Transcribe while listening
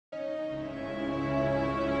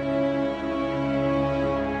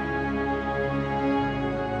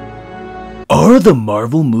Are the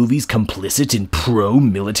Marvel movies complicit in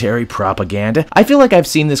pro-military propaganda? I feel like I've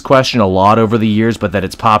seen this question a lot over the years, but that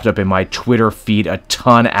it's popped up in my Twitter feed a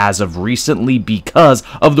ton as of recently because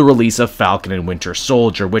of the release of Falcon and Winter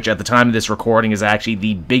Soldier, which at the time of this recording is actually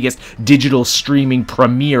the biggest digital streaming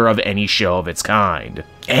premiere of any show of its kind.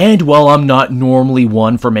 And while I'm not normally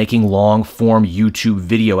one for making long-form YouTube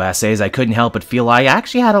video essays, I couldn't help but feel I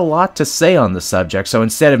actually had a lot to say on the subject, so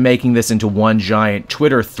instead of making this into one giant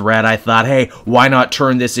Twitter thread, I thought, hey, why not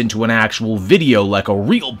turn this into an actual video like a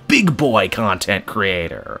real big boy content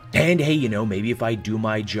creator? And hey, you know, maybe if I do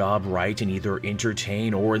my job right and either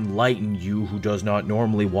entertain or enlighten you who does not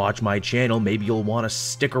normally watch my channel, maybe you'll want to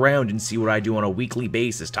stick around and see what I do on a weekly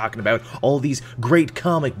basis, talking about all these great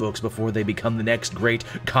comic books before they become the next great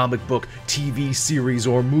comic book, TV series,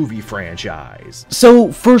 or movie franchise.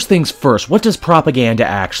 So, first things first, what does propaganda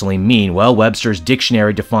actually mean? Well, Webster's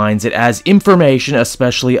dictionary defines it as information,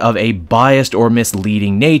 especially of a biased or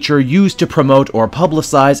misleading nature, used to promote or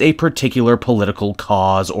publicize a particular political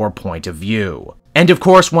cause or point of view. And of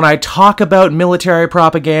course, when I talk about military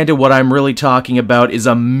propaganda, what I'm really talking about is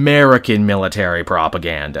American military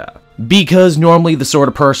propaganda. Because normally the sort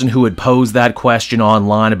of person who would pose that question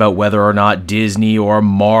online about whether or not Disney or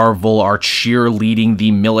Marvel are cheerleading the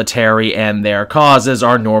military and their causes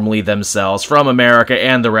are normally themselves from America,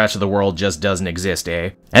 and the rest of the world just doesn't exist,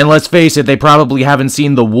 eh? And let's face it, they probably haven't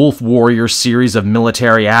seen the Wolf Warrior series of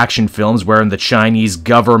military action films wherein the Chinese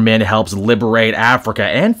government helps liberate Africa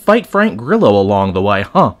and fight Frank Grillo along the way,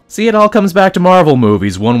 huh? See, it all comes back to Marvel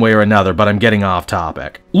movies one way or another, but I'm getting off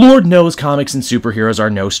topic. Lord knows comics and superheroes are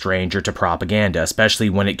no stranger to propaganda, especially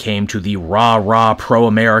when it came to the rah-rah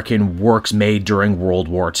pro-American works made during World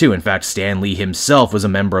War II. In fact, Stan Lee himself was a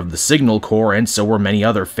member of the Signal Corps, and so were many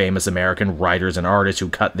other famous American writers and artists who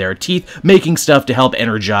cut their teeth making stuff to help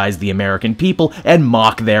energize the American people and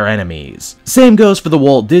mock their enemies. Same goes for the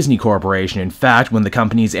Walt Disney Corporation. In fact, when the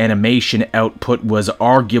company's animation output was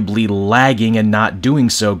arguably lagging and not doing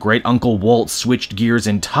so great, Uncle Walt switched gears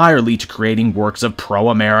entirely to creating works of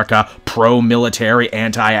pro-America, pro-military,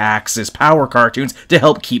 anti-Axis power cartoons to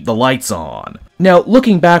help keep the lights on. Now,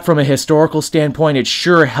 looking back from a historical standpoint, it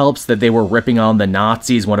sure helps that they were ripping on the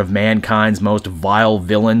Nazis, one of mankind's most vile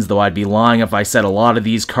villains, though I'd be lying if I said a lot of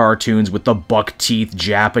these cartoons with the buck-teeth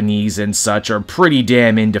Japanese and such are pretty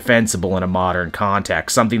damn indefensible in a modern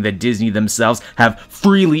context, something that Disney themselves have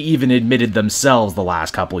freely even admitted themselves the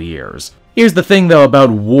last couple years. Here's the thing, though, about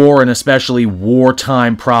war, and especially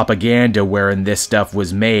wartime propaganda wherein this stuff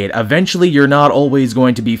was made. Eventually, you're not always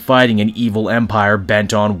going to be fighting an evil empire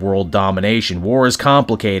bent on world domination. War is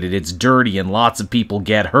complicated, it's dirty, and lots of people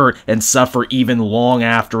get hurt and suffer even long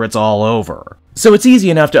after it's all over. So it's easy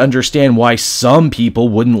enough to understand why some people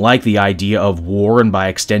wouldn't like the idea of war, and by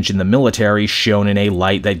extension the military, shown in a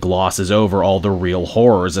light that glosses over all the real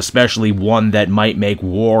horrors, especially one that might make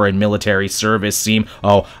war and military service seem,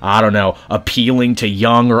 oh, I don't know, appealing to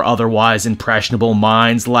young or otherwise impressionable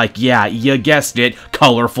minds like, yeah, you guessed it,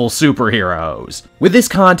 colorful superheroes. With this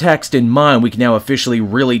context in mind, we can now officially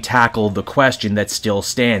really tackle the question that still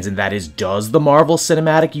stands, and that is, does the Marvel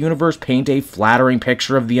Cinematic Universe paint a flattering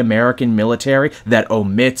picture of the American military that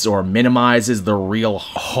omits or minimizes the real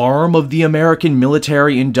harm of the American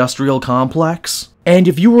military-industrial complex? And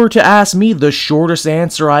if you were to ask me, the shortest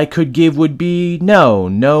answer I could give would be no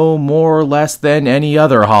more or less than any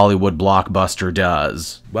other Hollywood blockbuster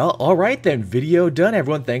does. Well, alright then, video done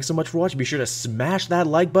everyone, thanks so much for watching, be sure to smash that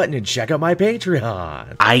like button and check out my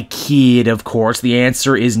Patreon. I kid, of course, the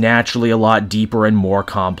answer is naturally a lot deeper and more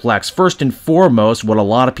complex. First and foremost, what a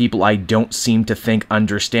lot of people I don't seem to think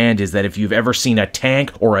understand is that if you've ever seen a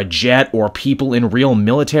tank or a jet or people in real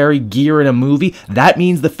military gear in a movie, that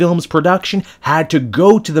means the film's production had to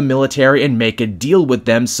go to the military and make a deal with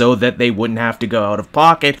them so that they wouldn't have to go out of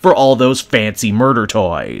pocket for all those fancy murder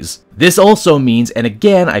toys. This also means, and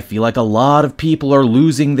again, I feel like a lot of people are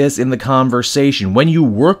losing this in the conversation, when you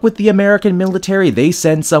work with the American military, they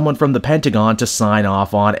send someone from the Pentagon to sign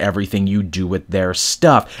off on everything you do with their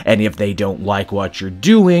stuff, and if they don't like what you're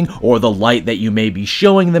doing, or the light that you may be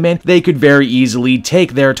showing them in, they could very easily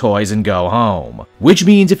take their toys and go home. Which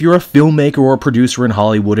means if you're a filmmaker or a producer in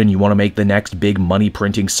Hollywood and you want to make the next big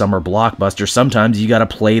money-printing summer blockbuster, sometimes you gotta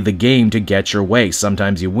play the game to get your way.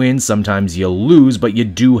 Sometimes you win, sometimes you lose, but you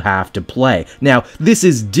do have to play. Now, this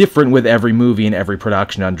is different with every movie and every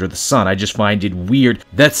production under the sun. I just find it weird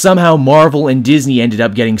that somehow Marvel and Disney ended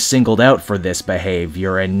up getting singled out for this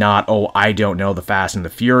behavior and not, oh, I don't know, the Fast and the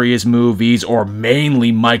Furious movies or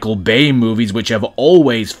mainly Michael Bay movies, which have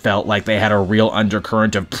always felt like they had a real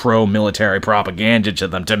undercurrent of pro-military propaganda to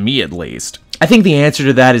them, to me at least. I think the answer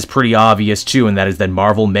to that is pretty obvious too, and that is that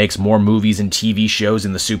Marvel makes more movies and TV shows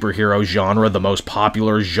in the superhero genre, the most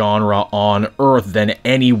popular genre on Earth, than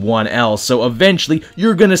anyone else, so eventually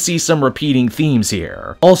you're gonna see some repeating themes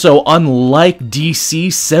here. Also, unlike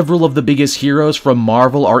DC, several of the biggest heroes from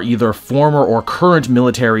Marvel are either former or current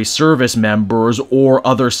military service members or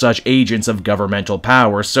other such agents of governmental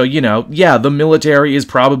power, so yeah, the military is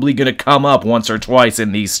probably gonna come up once or twice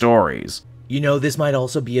in these stories. This might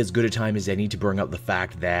also be as good a time as any to bring up the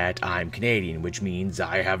fact that I'm Canadian, which means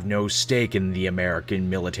I have no stake in the American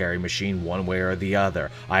military machine one way or the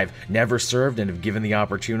other. I've never served, and if given the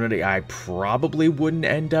opportunity, I probably wouldn't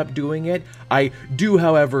end up doing it. I do,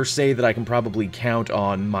 however, say that I can probably count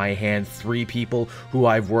on my hand 3 people who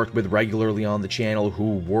I've worked with regularly on the channel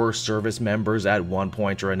who were service members at one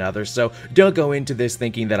point or another, so don't go into this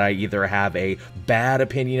thinking that I either have a bad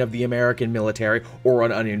opinion of the American military or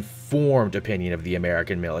an uninformed opinion of the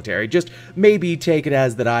American military. Just maybe take it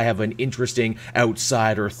as that I have an interesting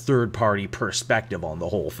outsider third-party perspective on the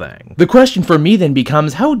whole thing. The question for me then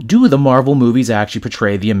becomes, how do the Marvel movies actually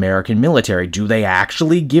portray the American military? Do they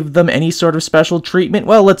actually give them any sort of special treatment?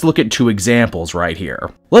 Well, let's look at 2 examples right here.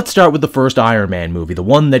 Let's start with the first Iron Man movie, the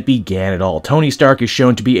one that began it all. Tony Stark is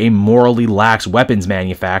shown to be a morally lax weapons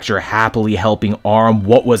manufacturer, happily helping arm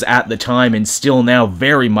what was at the time and still now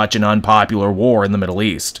very much an unpopular war in the Middle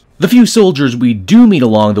East. The few soldiers we do meet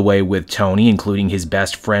along the way with Tony, including his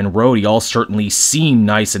best friend Rhodey, all certainly seem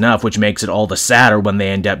nice enough, which makes it all the sadder when they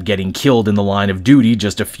end up getting killed in the line of duty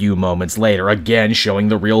just a few moments later, again showing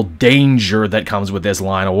the real danger that comes with this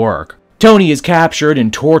line of work. Tony is captured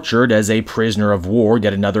and tortured as a prisoner of war,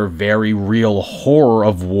 yet another very real horror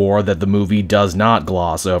of war that the movie does not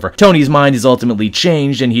gloss over. Tony's mind is ultimately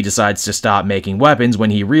changed and he decides to stop making weapons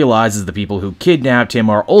when he realizes the people who kidnapped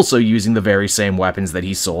him are also using the very same weapons that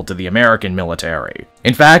he sold to the American military.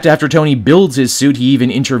 In fact, after Tony builds his suit, he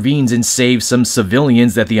even intervenes and saves some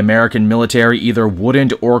civilians that the American military either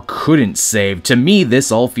wouldn't or couldn't save. To me,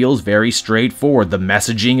 this all feels very straightforward. The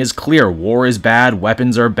messaging is clear. War is bad,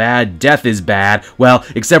 weapons are bad, death is bad. Well,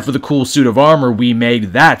 except for the cool suit of armor we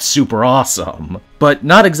made, that's super awesome. But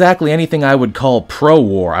not exactly anything I would call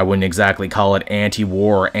pro-war. I wouldn't exactly call it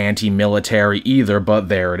anti-war or anti-military either, but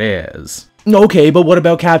there it is. Okay, but what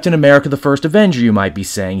about Captain America the First Avenger, you might be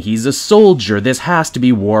saying? He's a soldier. This has to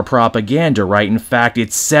be war propaganda, right? In fact,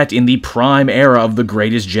 it's set in the prime era of the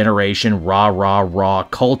Greatest Generation rah-rah-rah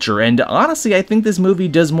culture, and honestly, I think this movie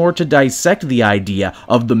does more to dissect the idea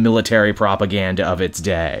of the military propaganda of its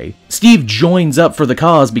day. Steve joins up for the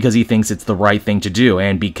cause because he thinks it's the right thing to do,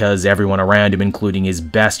 and because everyone around him, including his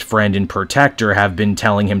best friend and protector, have been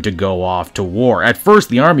telling him to go off to war. At first,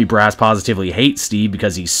 the army brass positively hates Steve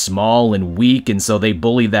because he's small and weak, and so they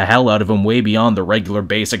bully the hell out of him way beyond the regular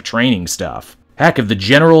basic training stuff. Heck, if the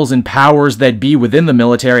generals and powers that be within the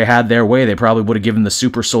military had their way, they probably would have given the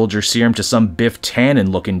super soldier serum to some Biff Tannen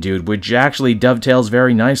looking dude, which actually dovetails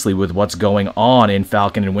very nicely with what's going on in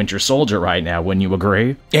Falcon and Winter Soldier right now, wouldn't you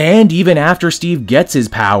agree? And even after Steve gets his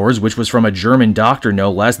powers, which was from a German doctor no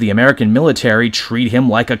less, the American military treat him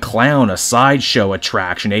like a clown, a sideshow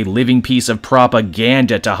attraction, a living piece of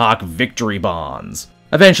propaganda to hawk victory bonds.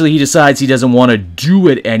 Eventually, he decides he doesn't want to do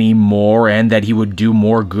it anymore and that he would do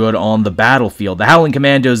more good on the battlefield. The Howling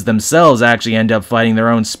Commandos themselves actually end up fighting their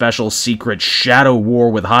own special secret shadow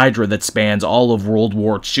war with Hydra that spans all of World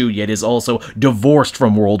War II, yet is also divorced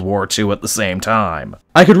from World War II at the same time.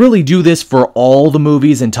 I could really do this for all the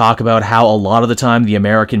movies and talk about how a lot of the time the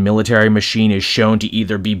American military machine is shown to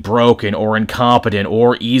either be broken or incompetent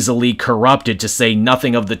or easily corrupted, to say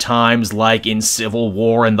nothing of the times like in Civil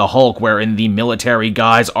War and the Hulk, wherein the military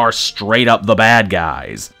guys are straight up the bad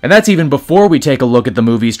guys. And that's even before we take a look at the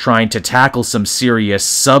movies trying to tackle some serious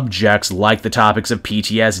subjects like the topics of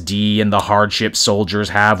PTSD and the hardship soldiers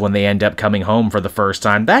have when they end up coming home for the first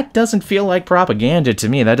time. That doesn't feel like propaganda to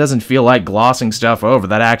me. That doesn't feel like glossing stuff over.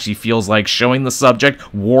 That actually feels like showing the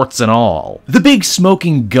subject, warts and all. The big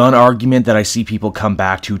smoking gun argument that I see people come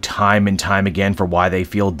back to time and time again for why they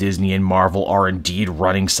feel Disney and Marvel are indeed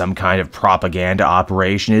running some kind of propaganda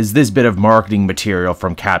operation is this bit of marketing material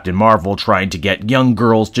from Captain Marvel trying to get young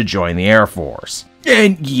girls to join the Air Force.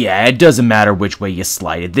 And yeah, it doesn't matter which way you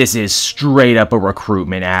slice it, this is straight up a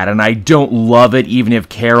recruitment ad, and I don't love it even if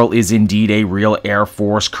Carol is indeed a real Air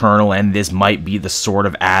Force colonel and this might be the sort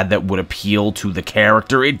of ad that would appeal to the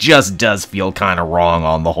character. It just does feel kinda wrong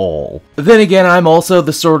on the whole. Then again, I'm also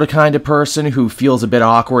the sort of kind of person who feels a bit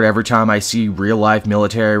awkward every time I see real-life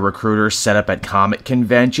military recruiters set up at comic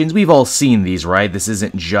conventions. We've all seen these, right? This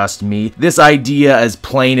isn't just me. This idea as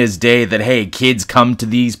plain as day that, hey, kids come to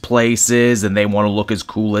these places and they want to to look as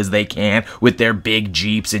cool as they can with their big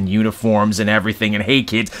jeeps and uniforms and everything, and hey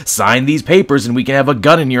kids, sign these papers and we can have a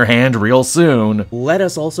gun in your hand real soon. Let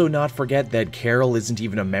us also not forget that Carol isn't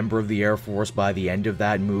even a member of the Air Force by the end of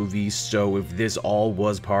that movie, so if this all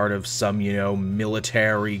was part of some,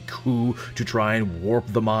 military coup to try and warp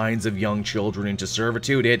the minds of young children into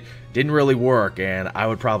servitude, it didn't really work, and I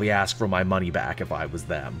would probably ask for my money back if I was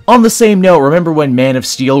them. On the same note, remember when Man of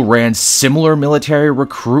Steel ran similar military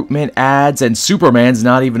recruitment ads, and Superman's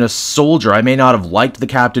not even a soldier? I may not have liked the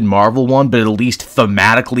Captain Marvel one, but at least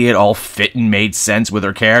thematically it all fit and made sense with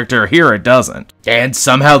her character. Here it doesn't. And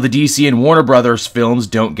somehow the DC and Warner Brothers films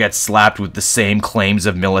don't get slapped with the same claims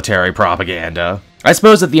of military propaganda. I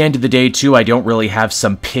suppose at the end of the day, too, I don't really have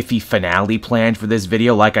some piffy finale planned for this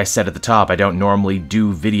video. Like I said at the top, I don't normally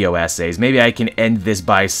do video essays. Maybe I can end this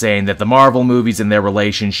by saying that the Marvel movies and their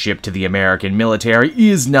relationship to the American military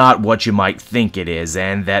is not what you might think it is,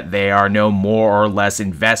 and that they are no more or less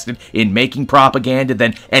invested in making propaganda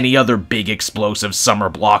than any other big explosive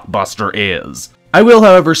summer blockbuster is. I will,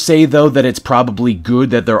 however, say, though, that it's probably good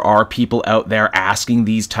that there are people out there asking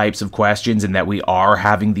these types of questions and that we are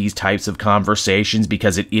having these types of conversations,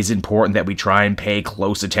 because it is important that we try and pay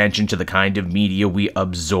close attention to the kind of media we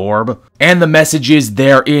absorb. And the messages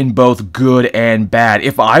therein, both good and bad.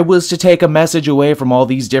 If I was to take a message away from all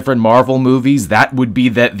these different Marvel movies, that would be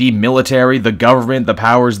that the military, the government, the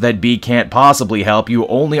powers that be can't possibly help you.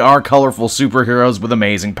 Only our colorful superheroes with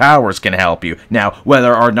amazing powers can help you. Now,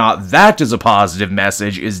 whether or not that is a positive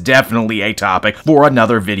message is definitely a topic for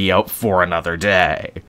another video for another day.